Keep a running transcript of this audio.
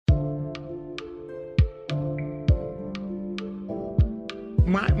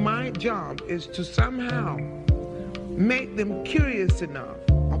my job is to somehow make them curious enough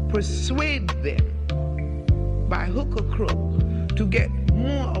or persuade them by hook or crook to get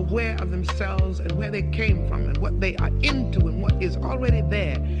more aware of themselves and where they came from and what they are into and what is already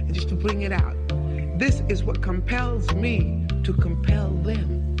there, and just to bring it out. This is what compels me to compel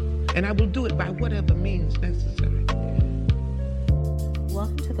them, and I will do it by whatever means necessary.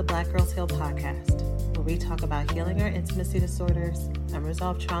 Welcome to the Black Girls Heal podcast, where we talk about healing our intimacy disorders,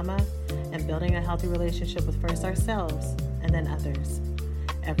 unresolved trauma, and building a healthy relationship with first ourselves and then others.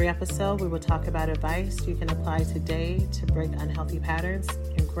 Every episode, we will talk about advice you can apply today to break unhealthy patterns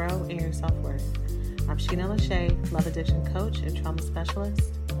and grow in your self-worth. I'm Sheena Lachey, love addiction coach and trauma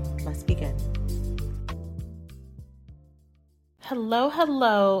specialist. Let's begin.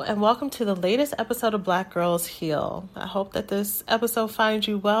 Hello, and welcome to the latest episode of Black Girls Heal. I hope that this episode finds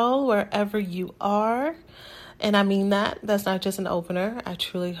you well wherever you are. And I mean that. That's not just an opener. I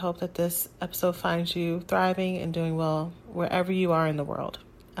truly hope that this episode finds you thriving and doing well wherever you are in the world,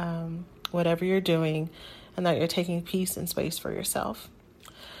 whatever you're doing, and that you're taking peace and space for yourself.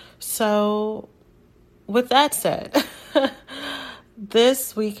 So with that said,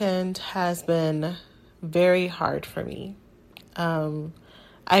 this weekend has been very hard for me.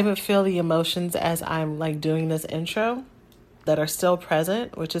 I even feel the emotions as I'm doing this intro that are still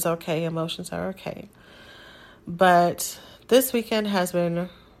present, which is okay. Emotions are okay. But this weekend has been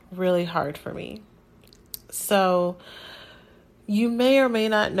really hard for me. So you may or may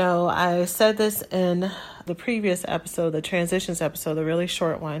not know, I said this in the previous episode, the transitions episode, the really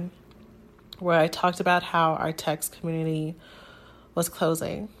short one, where I talked about how our text community was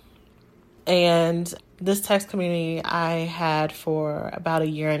closing. And this text community I had for about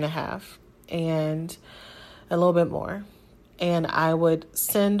 1.5 years and a little bit more. And I would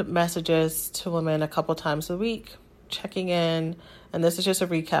send messages to women a couple times a week, checking in. And this is just a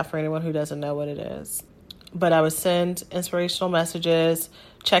recap for anyone who doesn't know what it is. But I would send inspirational messages,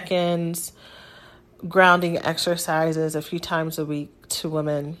 check-ins, grounding exercises a few times a week to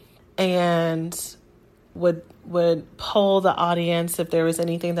women, and would poll the audience if there was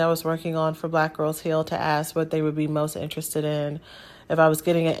anything that I was working on for Black Girls Heal to ask what they would be most interested in. If I was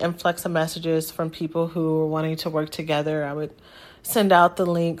getting an influx of messages from people who were wanting to work together, I would send out the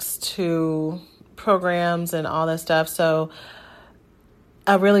links to programs and all that stuff. So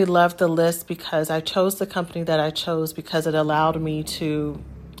I really loved the list because I chose the company that I chose because it allowed me to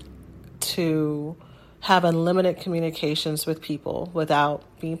have unlimited communications with people without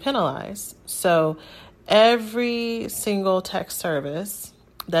being penalized. So every single text service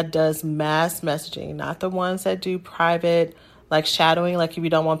that does mass messaging, not the ones that do private, like shadowing, like if you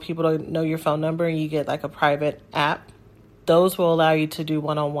don't want people to know your phone number and you get like a private app, those will allow you to do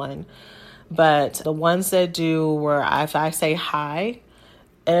one-on-one. But the ones that do where if I say hi,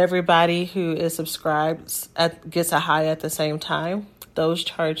 everybody who is subscribed gets a hi at the same time, those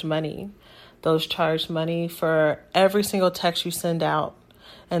charge money. Those charge money for every single text you send out.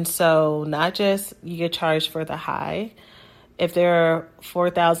 And so not just you get charged for the hi. If there are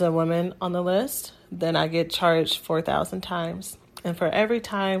 4,000 women on the list, then I get charged 4,000 times. And for every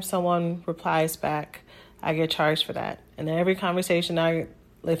time someone replies back, I get charged for that. And every conversation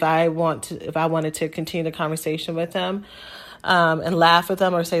if I wanted to continue the conversation with them, and laugh with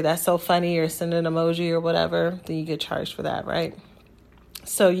them or say that's so funny or send an emoji or whatever, then you get charged for that, right?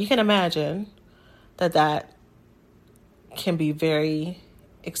 So you can imagine that can be very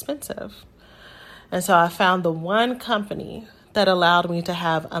expensive. And so I found the one company that allowed me to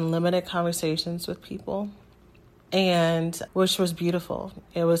have unlimited conversations with people, and which was beautiful.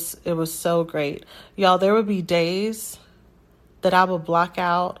 It was so great. Y'all, there would be days that I would block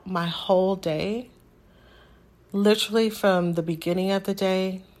out my whole day, literally from the beginning of the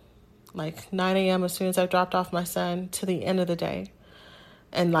day, like 9 a.m. as soon as I dropped off my son, to the end of the day,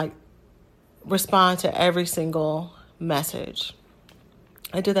 and respond to every single message.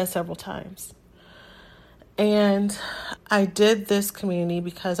 I did that several times. And I did this community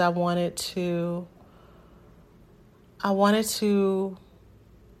because I wanted to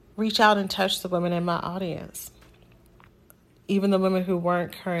reach out and touch the women in my audience, even the women who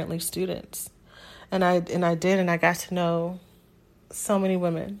weren't currently students. And I did, and I got to know so many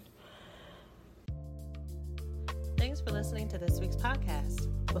women. Thanks for listening to this week's podcast.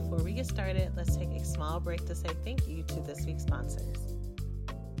 Before we get started, let's take a small break to say thank you to this week's sponsors.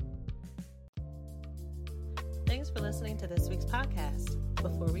 Thanks for listening to this week's podcast.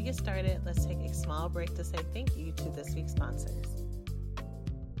 Before we get started, let's take a small break to say thank you to this week's sponsors.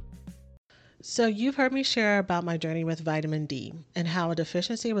 So you've heard me share about my journey with vitamin D and how a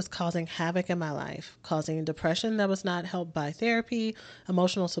deficiency was causing havoc in my life, causing depression that was not helped by therapy,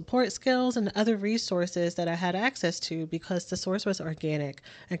 emotional support skills, and other resources that I had access to because the source was organic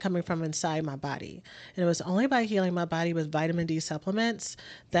and coming from inside my body. And it was only by healing my body with vitamin D supplements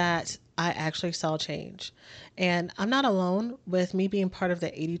that I actually saw change. And I'm not alone with me being part of the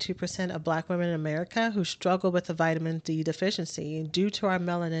 82% of Black women in America who struggle with the vitamin D deficiency due to our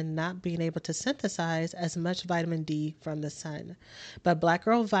melanin not being able to synthesize as much vitamin D from the sun. But Black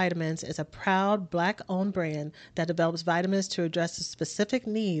Girl Vitamins is a proud Black-owned brand that develops vitamins to address the specific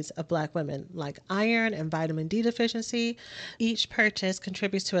needs of Black women, like iron and vitamin D deficiency. Each purchase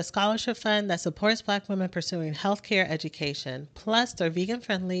contributes to a scholarship fund that supports Black women pursuing healthcare education. Plus, they're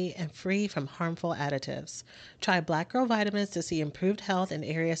vegan-friendly and free from harmful additives. Try Black Girl Vitamins to see improved health in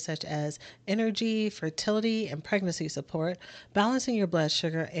areas such as energy, fertility, and pregnancy support, balancing your blood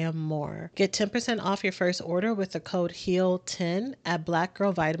sugar, and more. Get 10% off your first order with the code HEAL10 at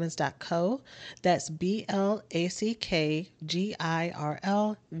blackgirlvitamins.co. That's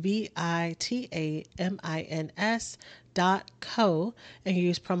BLACKGIRLVITAMINS.co and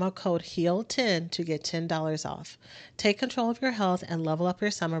use promo code HEAL10 to get $10 off. Take control of your health and level up your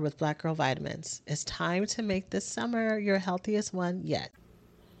summer with Black Girl Vitamins. It's time to make this summer your healthiest one yet.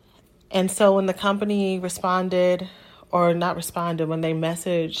 And so when the company responded, or not responded, when they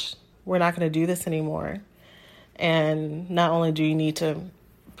messaged, we're not going to do this anymore. And not only do you need to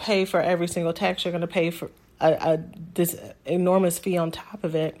pay for every single text, you're going to pay for this enormous fee on top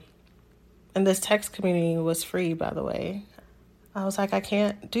of it. And this text community was free, by the way. I was like, I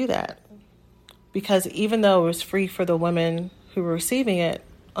can't do that. Because even though it was free for the women who were receiving it,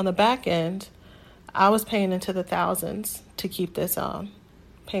 on the back end, I was paying into the thousands to keep this on.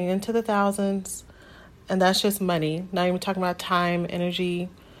 Paying into the thousands. And that's just money. Not even talking about time, energy,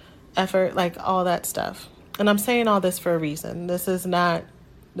 effort, like all that stuff. And I'm saying all this for a reason. This is not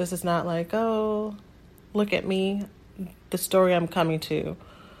like, oh, look at me. The story I'm coming to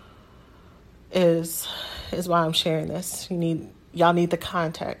is why I'm sharing this. Y'all need the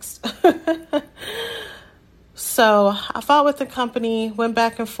context. So I fought with the company, went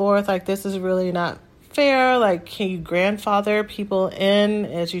back and forth, like, this is really not fair. Like, can you grandfather people in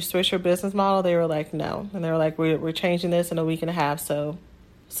as you switch your business model? They were like, no. And they were like, we're changing this in a week and a half. So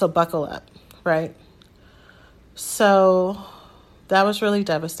buckle up. Right. So that was really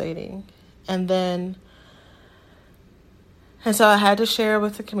devastating. And so I had to share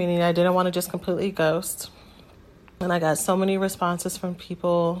with the community. I didn't want to just completely ghost. And I got so many responses from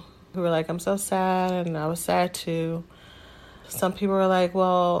people who were like, I'm so sad. And I was sad too. Some people were like,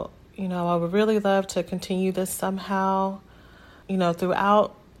 well, I would really love to continue this somehow.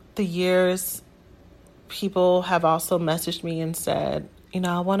 Throughout the years, people have also messaged me and said,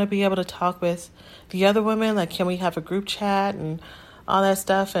 I want to be able to talk with the other women. Like, can we have a group chat and all that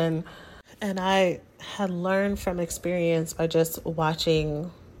stuff? And I had learned from experience by just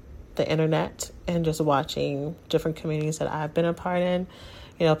watching the internet and just watching different communities that I've been a part in.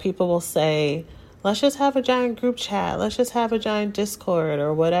 People will say, let's just have a giant group chat. Let's just have a giant Discord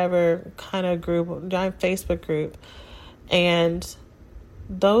or whatever kind of group, giant Facebook group. And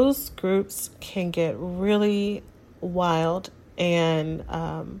those groups can get really wild and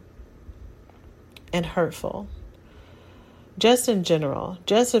hurtful. Just in general,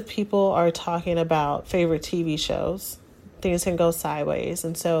 just if people are talking about favorite TV shows, things can go sideways.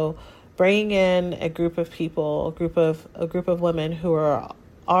 And so bringing in a group of people, a group of women who are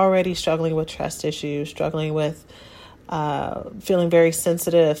already struggling with trust issues, struggling with feeling very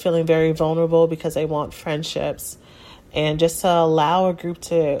sensitive, feeling very vulnerable because they want friendships, and just to allow a group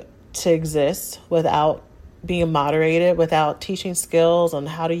to exist without being moderated, without teaching skills on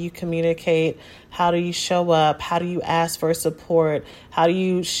how do you communicate, how do you show up, how do you ask for support, how do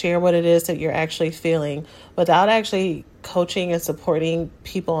you share what it is that you're actually feeling, without actually coaching and supporting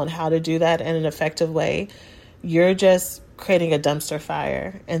people on how to do that in an effective way, you're just creating a dumpster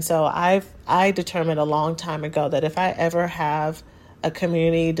fire. And so I determined a long time ago that if I ever have a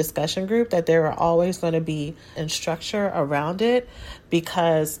community discussion group, that there are always going to be a structure around it,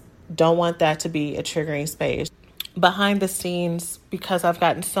 because don't want that to be a triggering space. Behind the scenes, because I've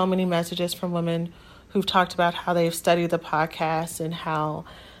gotten so many messages from women who've talked about how they've studied the podcast and how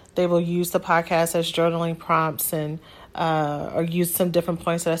they will use the podcast as journaling prompts and or use some different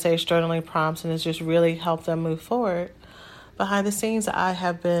points that I say as journaling prompts, and it's just really helped them move forward. Behind the scenes, I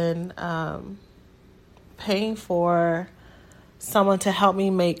have been paying for someone to help me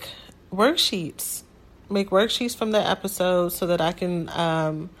make worksheets from the episodes so that I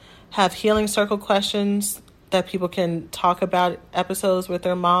can have healing circle questions that people can talk about episodes with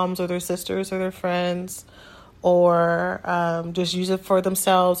their moms or their sisters or their friends, or just use it for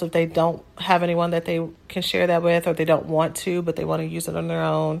themselves if they don't have anyone that they can share that with, or they don't want to, but they want to use it on their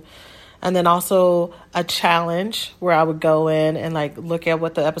own. And then also a challenge where I would go in and like look at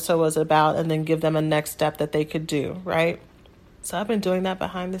what the episode was about and then give them a next step that they could do, right? So I've been doing that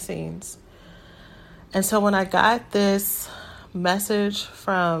behind the scenes. And so when I got this message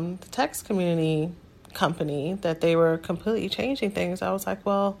from the text community company that they were completely changing things, I was like,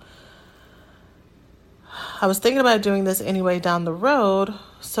 well, I was thinking about doing this anyway down the road,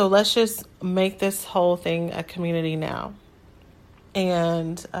 so let's just make this whole thing a community now.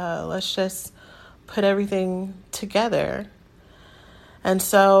 And let's just put everything together. And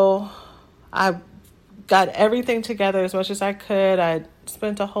so I got everything together as much as I could. I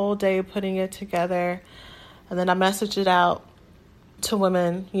spent a whole day putting it together. And then I messaged it out to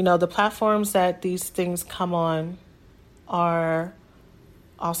women. You know, the platforms that these things come on are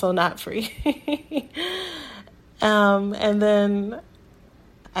also not free. And then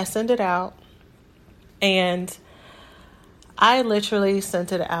I sent it out, and I literally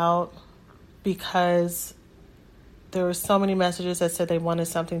sent it out because there were so many messages that said they wanted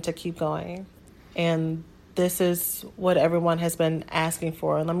something to keep going. And this is what everyone has been asking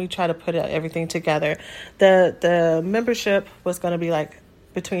for. And let me try to put everything together. The membership was going to be like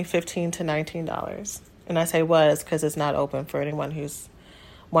between $15 to $19. And I say was because it's not open for anyone who's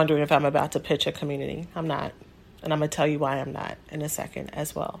wondering if I'm about to pitch a community. I'm not. And I'm going to tell you why I'm not in a second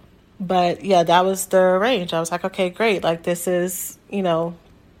as well. But yeah, that was the range. I was like, okay, great. Like this is, you know,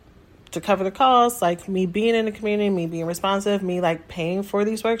 to cover the costs, like me being in the community, me being responsive, me like paying for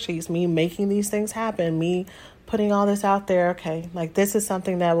these worksheets, me making these things happen, me putting all this out there. Okay, like this is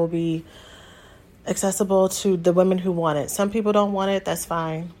something that will be accessible to the women who want it. Some people don't want it, that's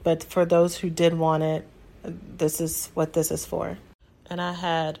fine. But for those who did want it, this is what this is for. And I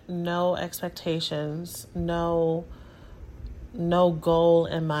had no expectations, no goal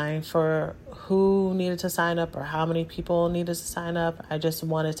in mind for who needed to sign up or how many people needed to sign up. I just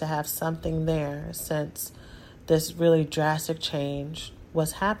wanted to have something there since this really drastic change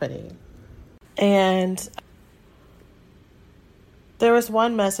was happening. And there was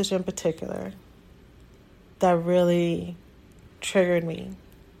one message in particular that really triggered me.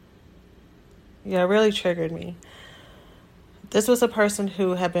 Yeah, it really triggered me. This was a person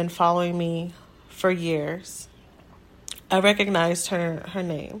who had been following me for years. I recognized her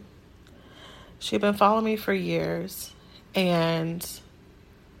name. She'd been following me for years, and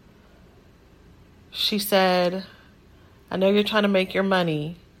she said, I know you're trying to make your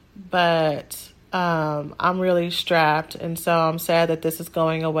money, but I'm really strapped, and so I'm sad that this is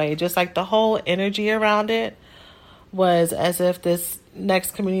going away. Just like the whole energy around it was as if this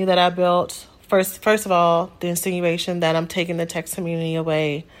next community that I built, first of all, the insinuation that I'm taking the text community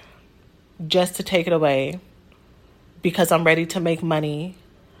away just to take it away because I'm ready to make money,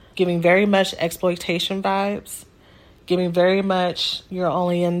 giving very much exploitation vibes, giving very much you're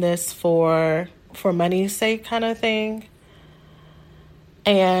only in this for money's sake kind of thing.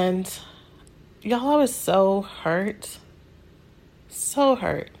 And y'all, I was so hurt. So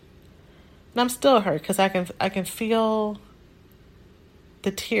hurt. And I'm still hurt because I can feel the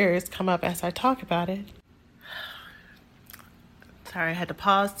tears come up as I talk about it. Sorry, I had to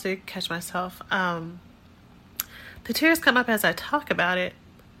pause to catch myself. The tears come up as I talk about it,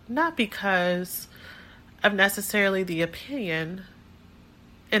 not because of necessarily the opinion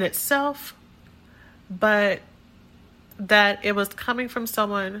in itself, but that it was coming from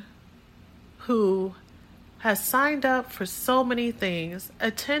someone who has signed up for so many things,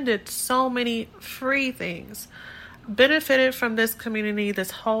 attended so many free things, benefited from this community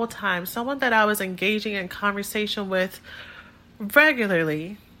this whole time, someone that I was engaging in conversation with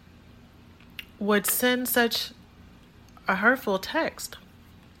regularly would send such a hurtful text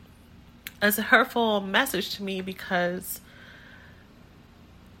as a hurtful message to me, because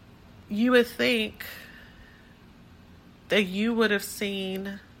you would think that you would have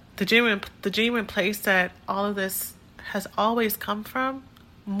seen the genuine place that all of this has always come from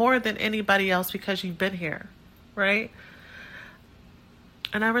more than anybody else because you've been here, right?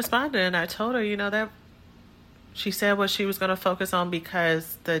 And I responded and I told her, that she said what she was going to focus on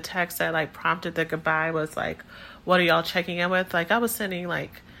because the text that like prompted the goodbye was like, what are y'all checking in with? Like I was sending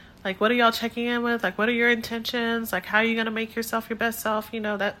like, what are y'all checking in with? Like, what are your intentions? Like, how are you going to make yourself your best self?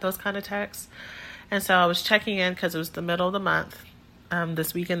 Those kind of texts. And so I was checking in because it was the middle of the month.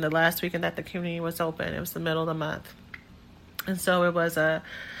 This weekend, the last weekend that the community was open, it was the middle of the month. And so it was so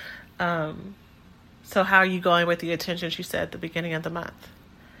how are you going with the intention, she said, at the beginning of the month?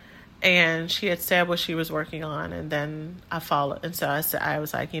 And she had said what she was working on, and then I followed. And so I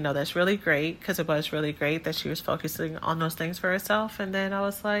was like, that's really great, because it was really great that she was focusing on those things for herself. And then I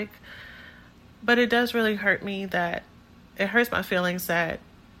was like, but it does really hurt me that it hurts my feelings that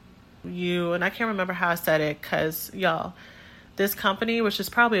and I can't remember how I said it, because y'all, this company, which is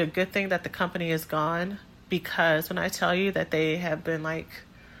probably a good thing that the company is gone, because when I tell you that they have been like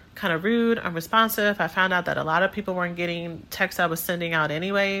kind of rude, unresponsive. I found out that a lot of people weren't getting texts I was sending out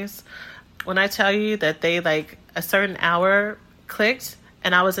anyways. When I tell you that they like a certain hour clicked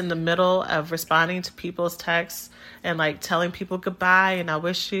and I was in the middle of responding to people's texts and like telling people goodbye and I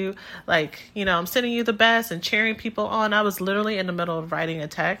wish you I'm sending you the best and cheering people on. I was literally in the middle of writing a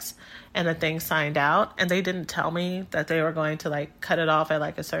text and the thing signed out, and they didn't tell me that they were going to like cut it off at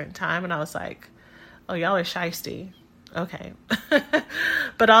like a certain time. And I was like, oh, y'all are shiesty. Okay.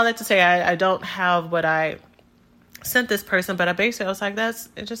 But all that to say, I don't have what I sent this person, but I was like,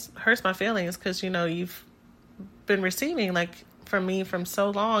 it just hurts my feelings, because, you've been receiving like from me from so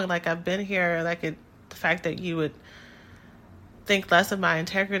long. Like I've been here, like the fact that you would think less of my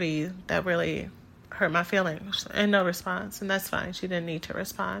integrity, that really hurt my feelings. And no response. And that's fine. She didn't need to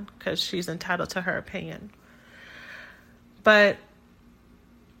respond because she's entitled to her opinion. But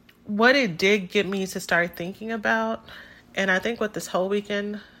what it did get me to start thinking about, and I think what this whole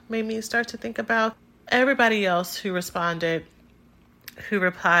weekend made me start to think about, everybody else who replied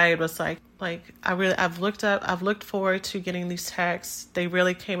was like I've looked forward to getting these texts. They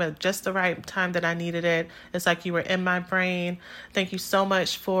really came at just the right time that I needed it. It's like you were in my brain. Thank you so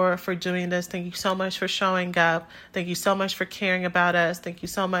much for doing this. Thank you so much for showing up. Thank you so much for caring about us. Thank you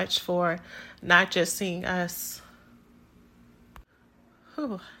so much for not just seeing us.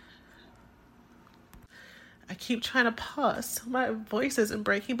 Whew. I keep trying to pause. My voice isn't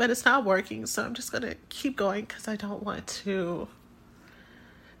breaking, but it's not working. So I'm just going to keep going because I don't want to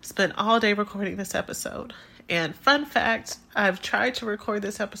spend all day recording this episode. And fun fact, I've tried to record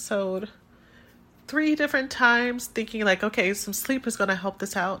this episode 3 different times thinking like, okay, some sleep is going to help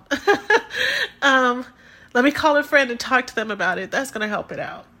this out. Let me call a friend and talk to them about it. That's going to help it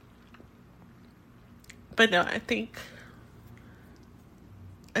out. But no, I think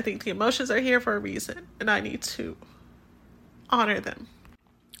the emotions are here for a reason, and I need to honor them.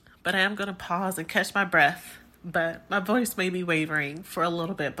 But I am going to pause and catch my breath, but my voice may be wavering for a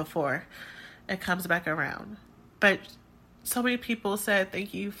little bit before it comes back around. But so many people said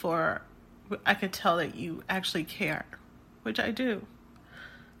thank you I could tell that you actually care, which I do,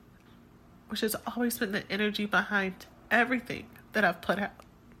 which has always been the energy behind everything that I've put out.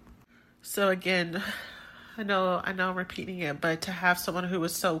 So again, I know I'm repeating it, but to have someone who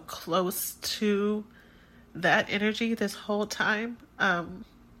was so close to that energy this whole time,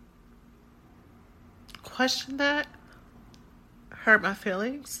 question that, hurt my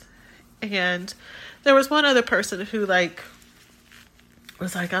feelings. And there was one other person who was like,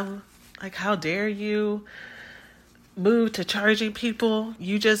 I'm like, how dare you move to charging people?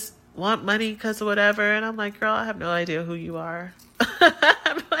 You just want money because of whatever. And I'm like, girl, I have no idea who you are. I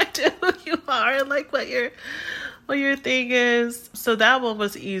have no idea who you are and like what your thing is. So that one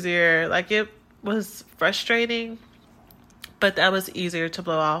was easier. Like it was frustrating, but that was easier to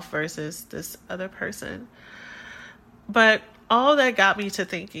blow off versus this other person. But all that got me to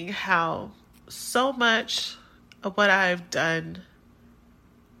thinking how so much of what I've done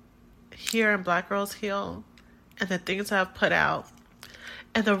here in Black Girls Heal and the things I've put out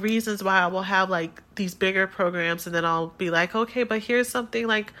and the reasons why I will have like these bigger programs, and then I'll be like, okay, but here's something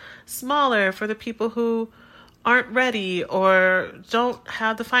like smaller for the people who aren't ready or don't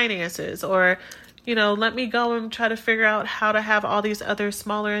have the finances, or, let me go and try to figure out how to have all these other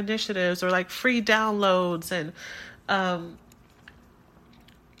smaller initiatives or like free downloads, and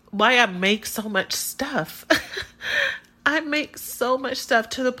why I make so much stuff. I make so much stuff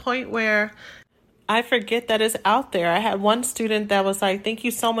to the point where I forget that it's out there. I had one student that was like, thank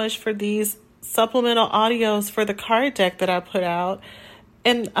you so much for these supplemental audios for the card deck that I put out,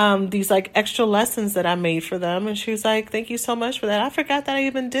 and these like extra lessons that I made for them. And she was like, thank you so much for that. I forgot that I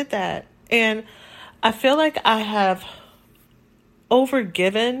even did that. And I feel like I have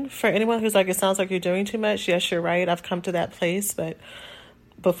overgiven. For anyone who's like, it sounds like you're doing too much. Yes, you're right. I've come to that place. But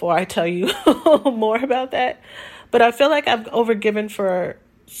before I tell you more about that, but I feel like I've overgiven for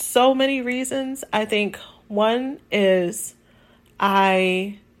so many reasons. I think one is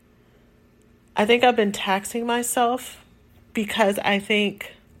I think I've been taxing myself, because I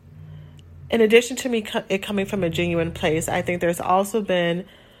think in addition to me it coming from a genuine place, I think there's also been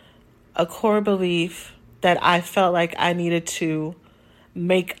a core belief that I felt like I needed to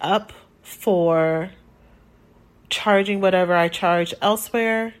make up for charging whatever I charge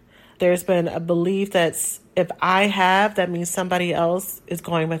elsewhere, There's been a belief that if I have, that means somebody else is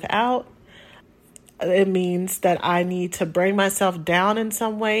going without. It means that I need to bring myself down in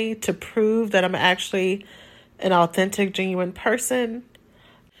some way to prove that I'm actually an authentic, genuine person.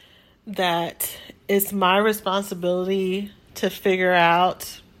 That it's my responsibility to figure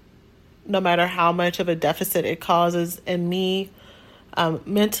out, no matter how much of a deficit it causes in me,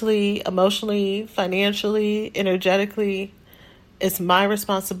 mentally, emotionally, financially, energetically, it's my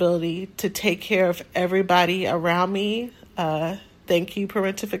responsibility to take care of everybody around me. Thank you,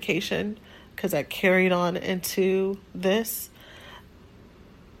 parentification, because I carried on into this.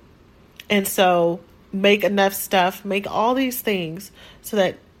 And so make enough stuff, make all these things so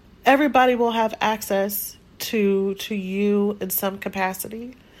that everybody will have access to you in some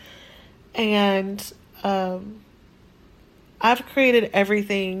capacity. And I've created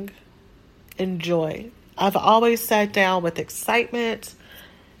everything in joy. I've always sat down with excitement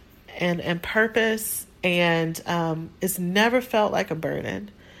and purpose, and it's never felt like a burden.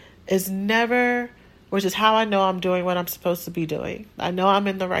 It's never, which is how I know I'm doing what I'm supposed to be doing. I know I'm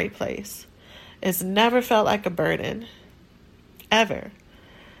in the right place. It's never felt like a burden, ever.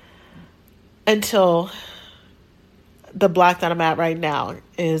 Until the block that I'm at right now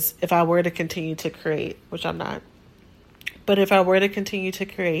is if I were to continue to create, which I'm not. But if I were to continue to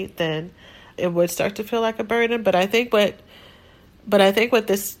create, then it would start to feel like a burden. But I think what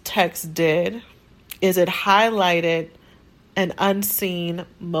this text did is it highlighted an unseen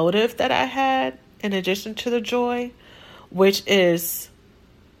motive that I had in addition to the joy, which is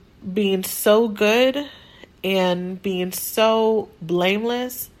being so good and being so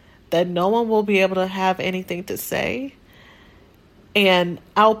blameless that no one will be able to have anything to say, and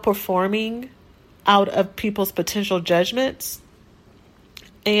outperforming out of people's potential judgments.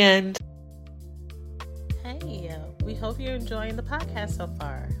 And hey, we hope you're enjoying the podcast so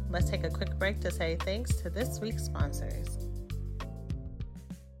far. Let's take a quick break to say thanks to this week's sponsors.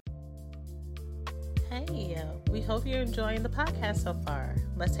 Hey, we hope you're enjoying the podcast so far.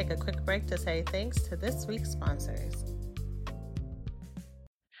 Let's take a quick break to say thanks to this week's sponsors.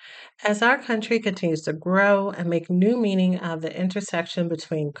 As our country continues to grow and make new meaning of the intersection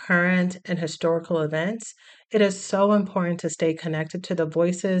between current and historical events, it is so important to stay connected to the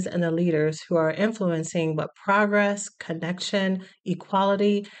voices and the leaders who are influencing what progress, connection,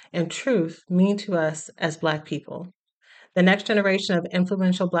 equality, and truth mean to us as Black people. The next generation of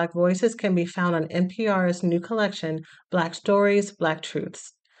influential Black voices can be found on NPR's new collection, Black Stories, Black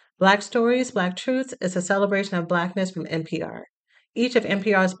Truths. Black Stories, Black Truths is a celebration of Blackness from NPR. Each of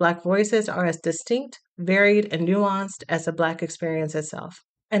NPR's Black voices are as distinct, varied, and nuanced as the Black experience itself.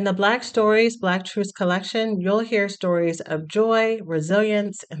 In the Black Stories, Black Truths collection, you'll hear stories of joy,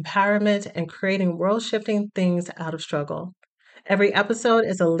 resilience, empowerment, and creating world-shifting things out of struggle. Every episode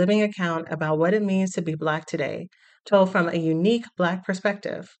is a living account about what it means to be Black today, told from a unique Black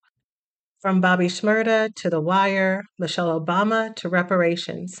perspective. From Bobby Shmurda to The Wire, Michelle Obama to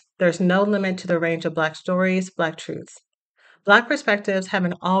reparations, there's no limit to the range of Black stories, Black truths. Black perspectives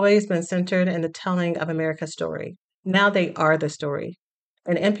haven't always been centered in the telling of America's story. Now they are the story.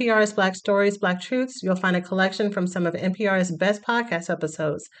 In NPR's Black Stories, Black Truths, you'll find a collection from some of NPR's best podcast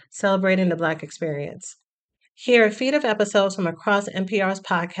episodes celebrating the Black experience. Hear a feed of episodes from across NPR's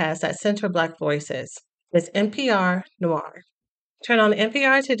podcasts that center Black voices. It's NPR Noir. Turn on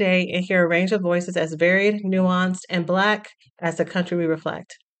NPR today and hear a range of voices as varied, nuanced, and Black as the country we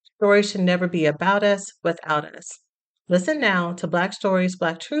reflect. Stories should never be about us, without us. Listen now to Black Stories,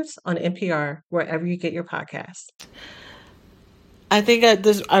 Black Truths on NPR, wherever you get your podcasts. I think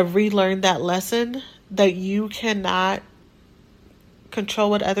I relearned that lesson, that you cannot control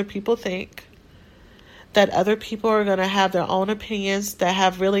what other people think, that other people are going to have their own opinions that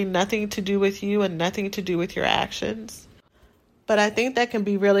have really nothing to do with you and nothing to do with your actions. But I think that can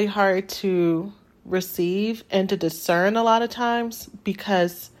be really hard to receive and to discern a lot of times,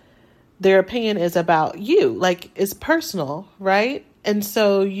 because their opinion is about you, like it's personal, right? And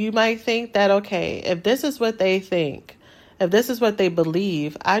so you might think that, okay, if this is what they think, if this is what they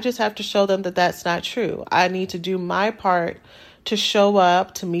believe, I just have to show them that that's not true. I need to do my part to show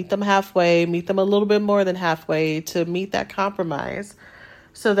up, to meet them halfway, meet them a little bit more than halfway, to meet that compromise,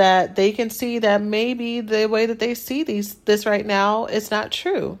 so that they can see that maybe the way that they see this right now is not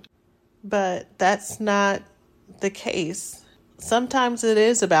true. But that's not the case. Sometimes it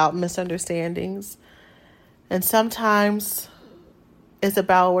is about misunderstandings, and sometimes it's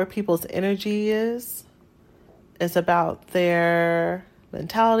about where people's energy is. It's about their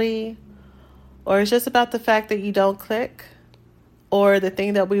mentality, or it's just about the fact that you don't click, or the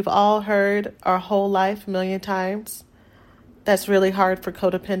thing that we've all heard our whole life a million times. that's really hard for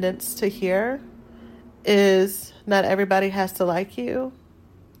codependents to hear is not everybody has to like you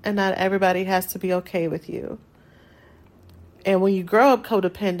and not everybody has to be okay with you. And when you grow up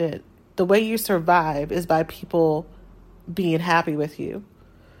codependent, the way you survive is by people being happy with you.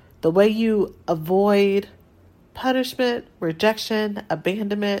 The way you avoid punishment, rejection,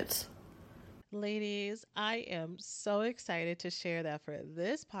 abandonment. Ladies, I am so excited to share that for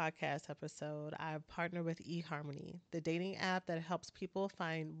this podcast episode, I've partnered with eHarmony, the dating app that helps people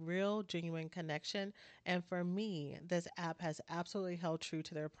find real, genuine connection. And for me, this app has absolutely held true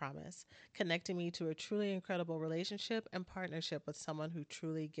to their promise, connecting me to a truly incredible relationship and partnership with someone who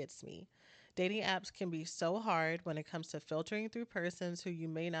truly gets me. Dating apps can be so hard when it comes to filtering through persons who you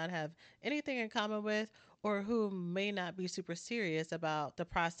may not have anything in common with or who may not be super serious about the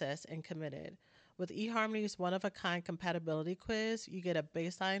process and committed. With eHarmony's one-of-a-kind compatibility quiz, you get a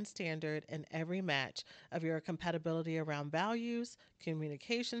baseline standard in every match of your compatibility around values,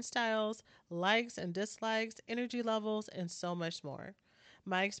 communication styles, likes and dislikes, energy levels, and so much more.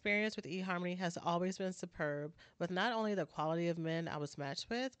 My experience with eHarmony has always been superb, with not only the quality of men I was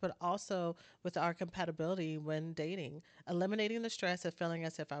matched with, but also with our compatibility when dating, eliminating the stress of feeling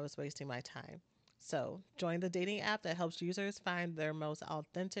as if I was wasting my time. So, join the dating app that helps users find their most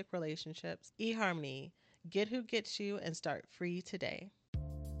authentic relationships. eHarmony. Get who gets you and start free today.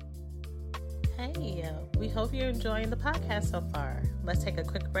 Hey, we hope you're enjoying the podcast so far. Let's take a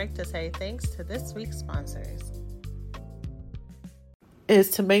quick break to say thanks to this week's sponsors.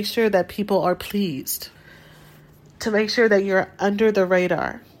 Is to make sure that people are pleased, to make sure that you're under the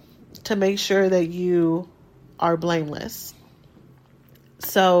radar, to make sure that you are blameless.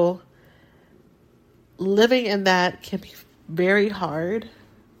 So, living in that can be very hard.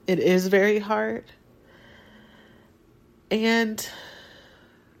 It is very hard. And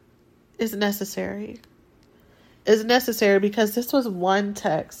is necessary. It's necessary because this was one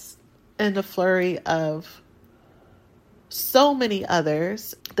text in the flurry of so many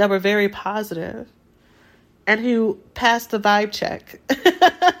others that were very positive and who passed the vibe check.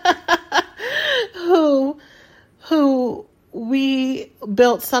 who we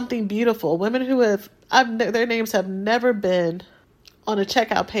built something beautiful. Women who have, their names have never been on a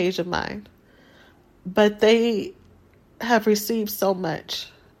checkout page of mine, but they have received so much.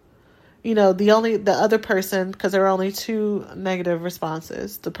 You know, the other person, because there were only 2 negative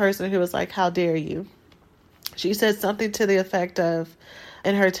responses. The person who was like, "How dare you?" She said something to the effect of,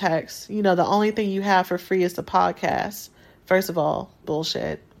 in her text, you know, the only thing you have for free is the podcast. First of all,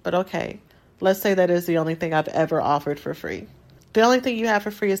 bullshit. But okay, let's say that is the only thing I've ever offered for free. The only thing you have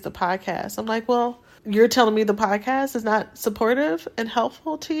for free is the podcast. I'm like, well, you're telling me the podcast is not supportive and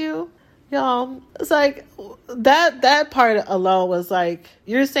helpful to you? Y'all, it's like, that part alone was like,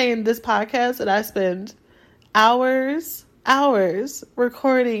 you're saying this podcast that I spend hours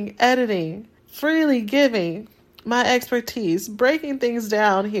recording, editing, freely giving my expertise, breaking things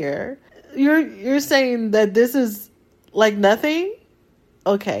down here. You're saying that this is like nothing?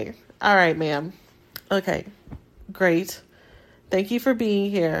 Okay. All right, ma'am. Okay. Great. Thank you for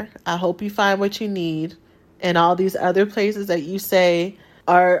being here. I hope you find what you need in all these other places that you say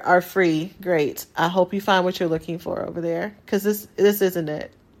are free. Great. I hope you find what you're looking for over there, because this isn't it.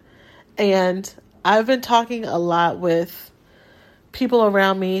 And I've been talking a lot with people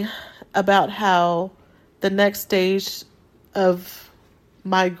around me about how the next stage of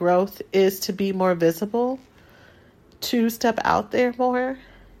my growth is to be more visible, to step out there more,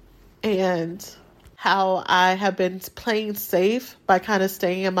 and how I have been playing safe by kind of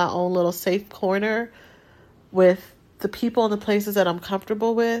staying in my own little safe corner with the people and the places that I'm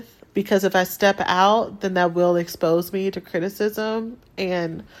comfortable with. Because if I step out, then that will expose me to criticism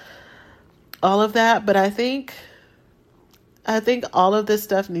and all of that. But I think all of this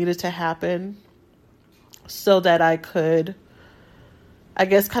stuff needed to happen so that I could, I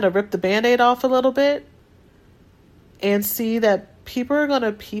guess, kind of rip the Band-Aid off a little bit and see that people are going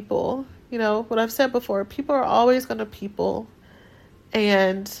to people. You know, what I've said before, people are always going to people.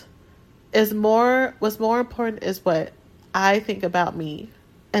 And what's more important is what I think about me.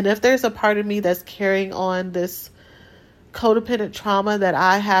 And if there's a part of me that's carrying on this codependent trauma that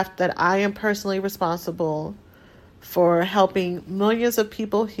I am personally responsible for helping millions of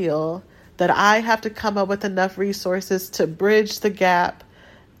people heal, that I have to come up with enough resources to bridge the gap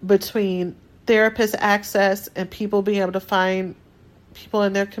between therapist access and people being able to find people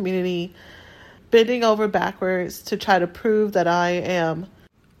in their community, bending over backwards to try to prove that I am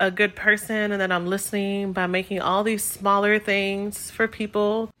a good person and that I'm listening by making all these smaller things for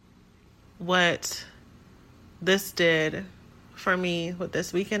people. What this did for me, what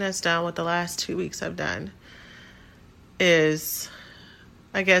this weekend has done, what the last 2 weeks have done, is,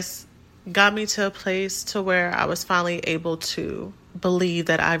 I guess, got me to a place to where I was finally able to believe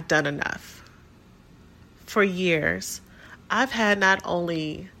that I've done enough. For years, I've had not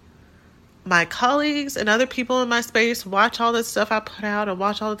only my colleagues and other people in my space watch all the stuff I put out and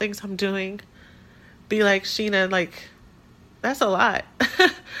watch all the things I'm doing, be like, Sheena, like, that's a lot.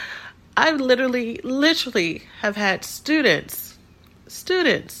 I literally have had students,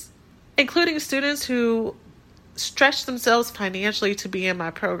 including students who stretch themselves financially to be in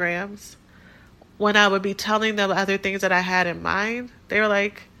my programs. When I would be telling them other things that I had in mind, they were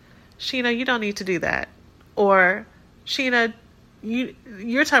like, Sheena, you don't need to do that. Or, Sheena,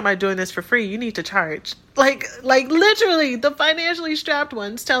 you're talking about doing this for free. You need to charge. Like literally the financially strapped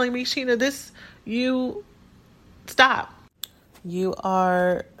ones telling me, Sheena, you stop. You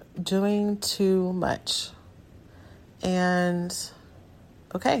are doing too much. And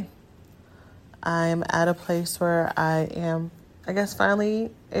okay, I'm at a place where I am, I guess,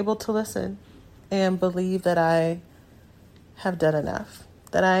 finally able to listen and believe that I have done enough,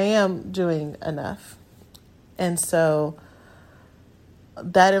 that I am doing enough. And so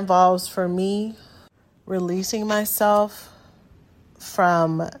that involves, for me, releasing myself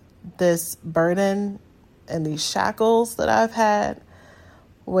from this burden and these shackles that I've had,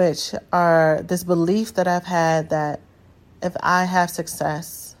 which are this belief that I've had that if I have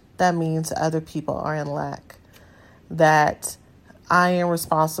success, that means other people are in lack, that I am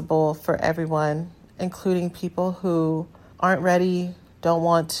responsible for everyone, including people who aren't ready, don't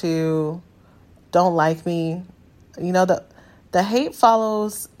want to, don't like me. You know, the hate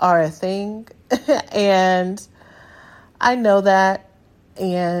follows are a thing, and I know that,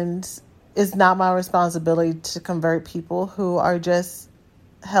 and it's not my responsibility to convert people who are just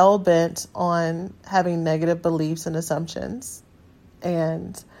hell-bent on having negative beliefs and assumptions,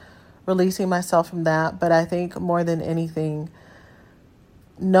 and releasing myself from that. But I think more than anything,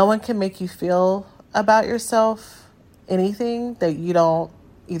 no one can make you feel about yourself anything that you don't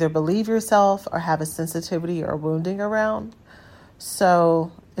either believe yourself or have a sensitivity or wounding around.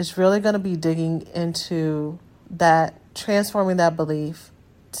 So it's really going to be digging into that, transforming that belief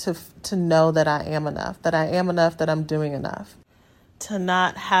to know that I am enough, that I'm doing enough. To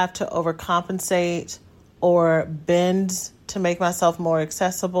not have to overcompensate or bend to make myself more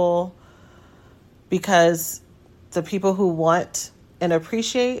accessible, because the people who want and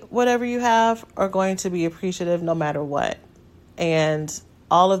appreciate whatever you have are going to be appreciative no matter what. And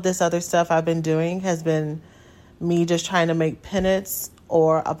all of this other stuff I've been doing has been me just trying to make penance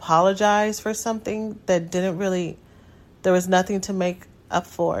or apologize for something that there was nothing to make up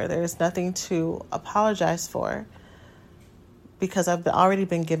for. There's nothing to apologize for, because I've already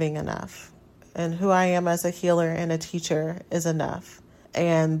been giving enough. And who I am as a healer and a teacher is enough.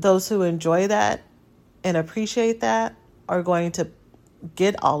 And those who enjoy that and appreciate that are going to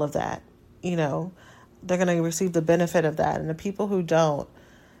get all of that. You know, they're going to receive the benefit of that. And the people who don't,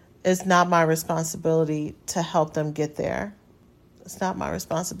 it's not my responsibility to help them get there. It's not my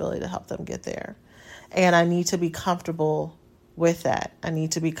responsibility to help them get there. And I need to be comfortable with that. I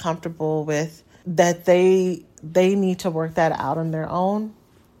need to be comfortable with that they need to work that out on their own.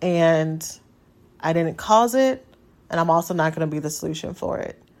 And I didn't cause it, and I'm also not going to be the solution for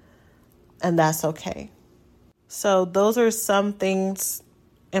it. And that's okay. So those are some things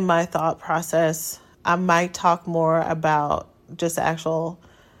in my thought process. I might talk more about just the actual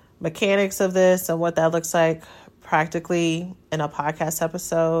mechanics of this and what that looks like practically in a podcast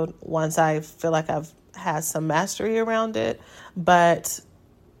episode once I feel like I've had some mastery around it. But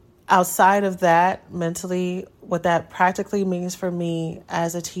outside of that, mentally, what that practically means for me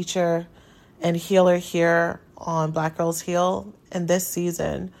as a teacher and healer here on Black Girls Heal in this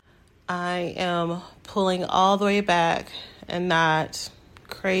season, I am pulling all the way back and not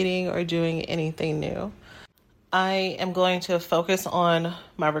creating or doing anything new. I am going to focus on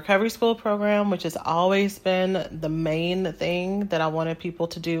my recovery school program, which has always been the main thing that I wanted people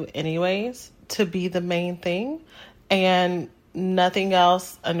to do anyways, to be the main thing. And nothing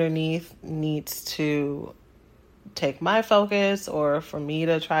else underneath needs to take my focus or for me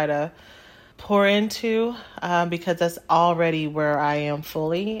to try to pour into, because that's already where I am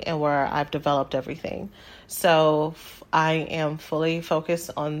fully and where I've developed everything. So I am fully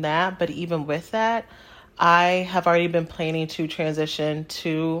focused on that. But even with that, I have already been planning to transition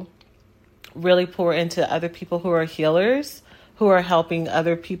to really pour into other people who are healers, who are helping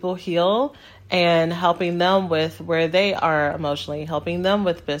other people heal and helping them with where they are emotionally, helping them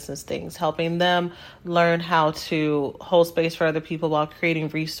with business things, helping them learn how to hold space for other people while creating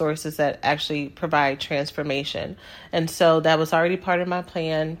resources that actually provide transformation. And so that was already part of my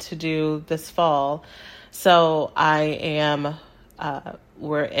plan to do this fall. So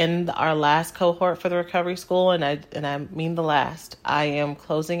we're in our last cohort for the recovery school, and I mean the last. I am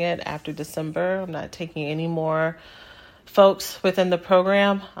closing it after December. I'm not taking any more folks within the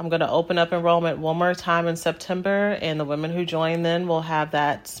program. I'm going to open up enrollment one more time in September, and the women who join then will have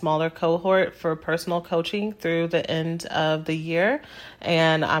that smaller cohort for personal coaching through the end of the year.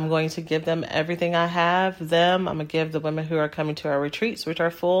 And I'm going to give them everything I have. I'm going to give the women who are coming to our retreats, which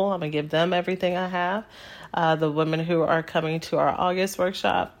are full, I'm going to give them everything I have. The women who are coming to our August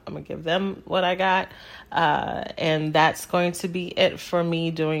workshop, I'm going to give them what I got. And that's going to be it for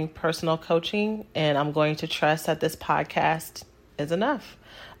me doing personal coaching. And I'm going to trust that this podcast is enough.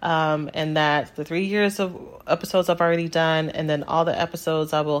 And that the 3 years of episodes I've already done, and then all the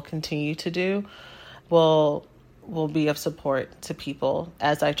episodes I will continue to do will be of support to people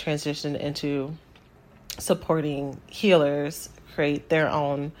as I transition into supporting healers create their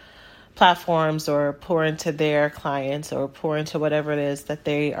own platforms or pour into their clients or pour into whatever it is that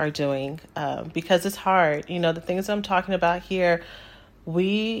they are doing, because it's hard. The things I'm talking about here,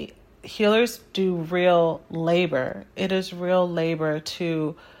 we healers do real labor. It is real labor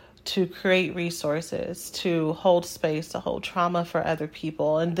to create resources, to hold space, to hold trauma for other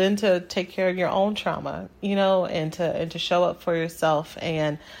people, and then to take care of your own trauma, and to show up for yourself.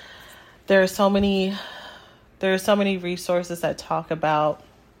 And there are so many resources that talk about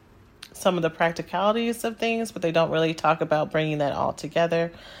some of the practicalities of things, but they don't really talk about bringing that all together.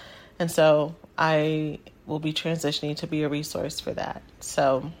 And so I will be transitioning to be a resource for that.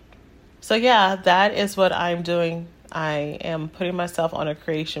 So yeah, that is what I'm doing. I am putting myself on a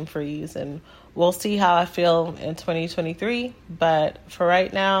creation freeze, and we'll see how I feel in 2023. But for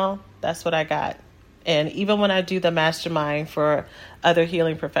right now, that's what I got. And even when I do the mastermind for other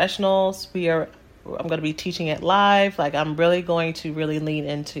healing professionals, I'm going to be teaching it live. Like, I'm really going to lean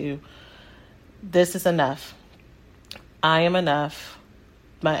into, this is enough. I am enough.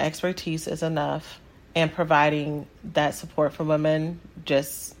 My expertise is enough. And providing that support for women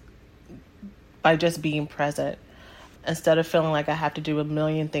by just being present, instead of feeling like I have to do a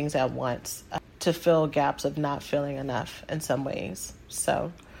million things at once to fill gaps of not feeling enough in some ways.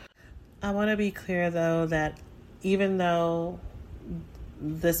 So I want to be clear, though, that even though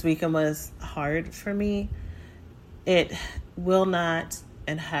this weekend was hard for me, it will not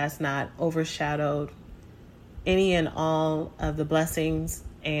and has not overshadowed any and all of the blessings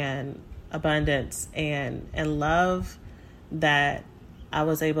and abundance and love that I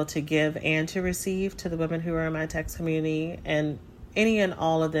was able to give and to receive to the women who are in my text community, and any and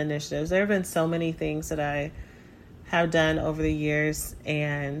all of the initiatives. There have been so many things that I have done over the years,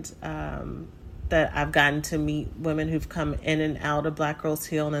 and that I've gotten to meet women who've come in and out of Black Girls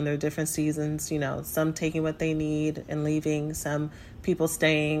Heal in their different seasons, some taking what they need and leaving, some people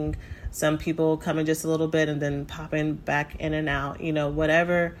staying, some people coming just a little bit and then popping back in and out,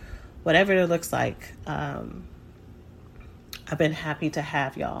 whatever it looks like. I've been happy to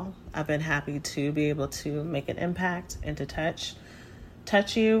have y'all. I've been happy to be able to make an impact and to touch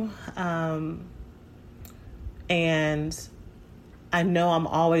you. And I know I'm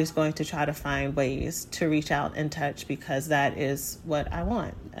always going to try to find ways to reach out and touch, because that is what I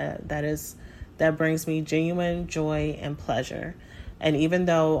want. That brings me genuine joy and pleasure. And even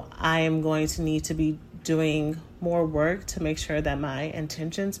though I am going to need to be doing more work to make sure that my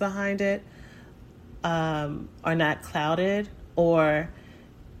intentions behind it are not clouded, or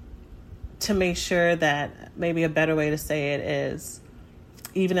to make sure that, maybe a better way to say it is,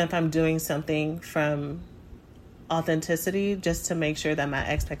 even if I'm doing something from authenticity, just to make sure that my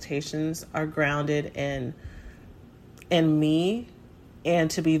expectations are grounded in me,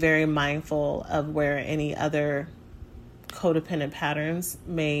 and to be very mindful of where any other codependent patterns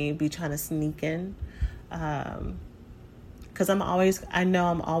may be trying to sneak in. Because I know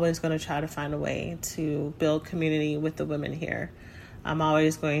I'm always going to try to find a way to build community with the women here. I'm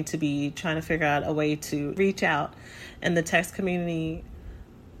always going to be trying to figure out a way to reach out. And the text community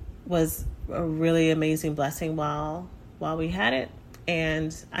was a really amazing blessing while we had it.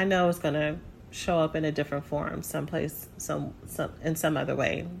 And I know it's going to show up in a different form someplace, in some other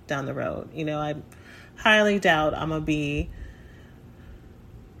way down the road. I highly doubt I'm going to be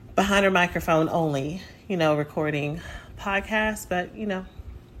behind a microphone only, recording podcasts, but,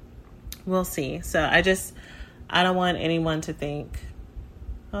 we'll see. So I don't want anyone to think,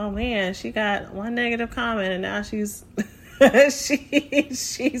 oh man, she got one negative comment and now she's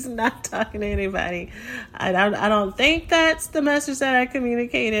She's not talking to anybody. I don't think that's the message that I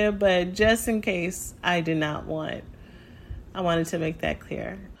communicated, but just in case, I wanted to make that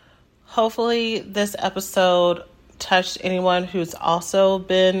clear. Hopefully this episode touched anyone who's also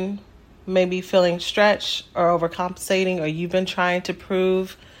been maybe feeling stretched or overcompensating, or you've been trying to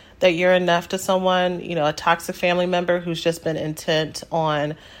prove that you're enough to someone, a toxic family member who's just been intent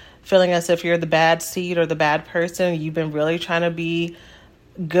on feeling as if you're the bad seed or the bad person. You've been really trying to be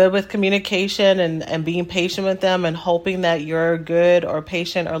good with communication and being patient with them and hoping that your good or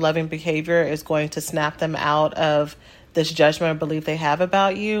patient or loving behavior is going to snap them out of this judgment or belief they have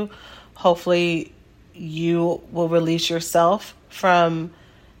about you. Hopefully you will release yourself from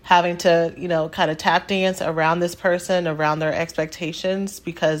having to, kind of tap dance around this person, around their expectations,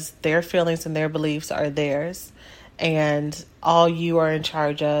 because their feelings and their beliefs are theirs. And all you are in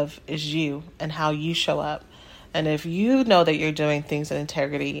charge of is you and how you show up. And if you know that you're doing things in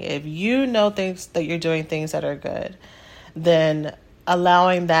integrity, if you know things that you're doing things that are good, then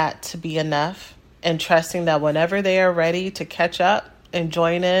allowing that to be enough and trusting that whenever they are ready to catch up and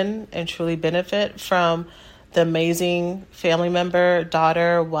join in and truly benefit from the amazing family member,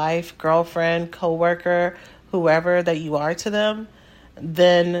 daughter, wife, girlfriend, coworker, whoever that you are to them,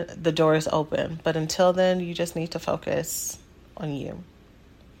 then the door is open. But until then, you just need to focus on you.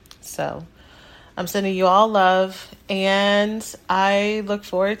 So I'm sending you all love, and I look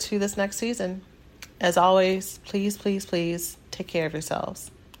forward to this next season. As always, please, please, please take care of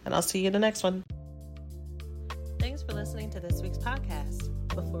yourselves, and I'll see you in the next one. Thanks for listening to this week's podcast.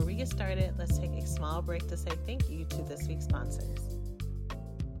 Before we get started, let's take a small break to say thank you to this week's sponsors.